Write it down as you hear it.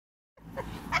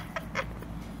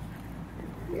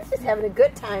She's having a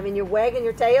good time, and you're wagging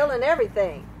your tail and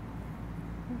everything.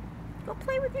 Go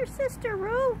play with your sister,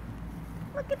 Roo.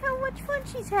 Look at how much fun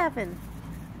she's having.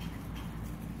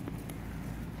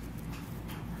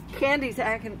 Candy's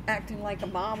acting like a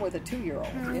mom with a 2-year-old,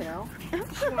 you know?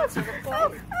 She wants her to play. Oh,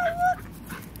 look.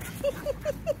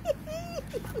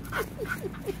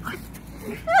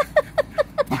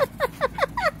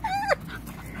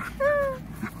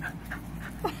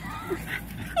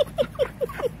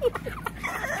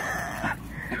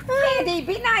 Candy,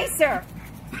 be nicer.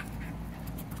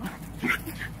 You're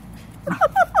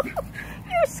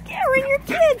scaring your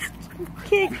kids,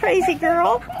 kid, crazy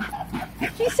girl.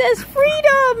 She says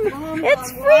freedom.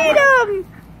 It's freedom.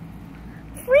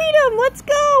 Freedom. Let's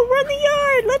go. Run the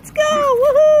yard. Let's go.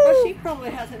 Woohoo. Well, she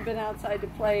probably hasn't been outside to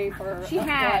play for She a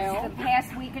has. while. The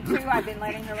past week or two, I've been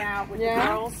letting her out with the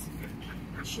girls.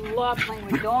 She loved playing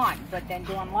with Dawn, but then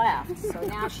Dawn left. So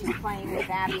now she's playing with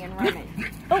Abby and Remy.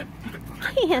 Oh,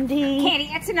 Candy. Candy,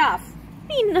 it's enough.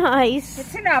 Be nice.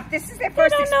 It's enough. This is their They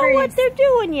first don't know experience. what they're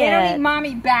doing They yet. don't need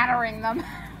mommy battering them.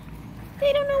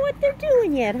 They don't know what they're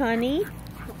doing yet, honey.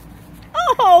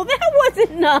 Oh, that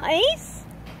wasn't nice.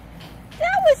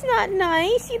 That was not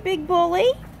nice, you big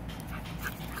bully.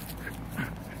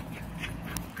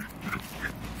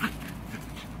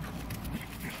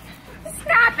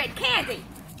 Stop it, Candy.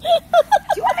 Do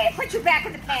you want me to put you back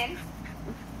in the pen?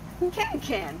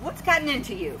 Ken, what's gotten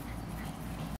into you?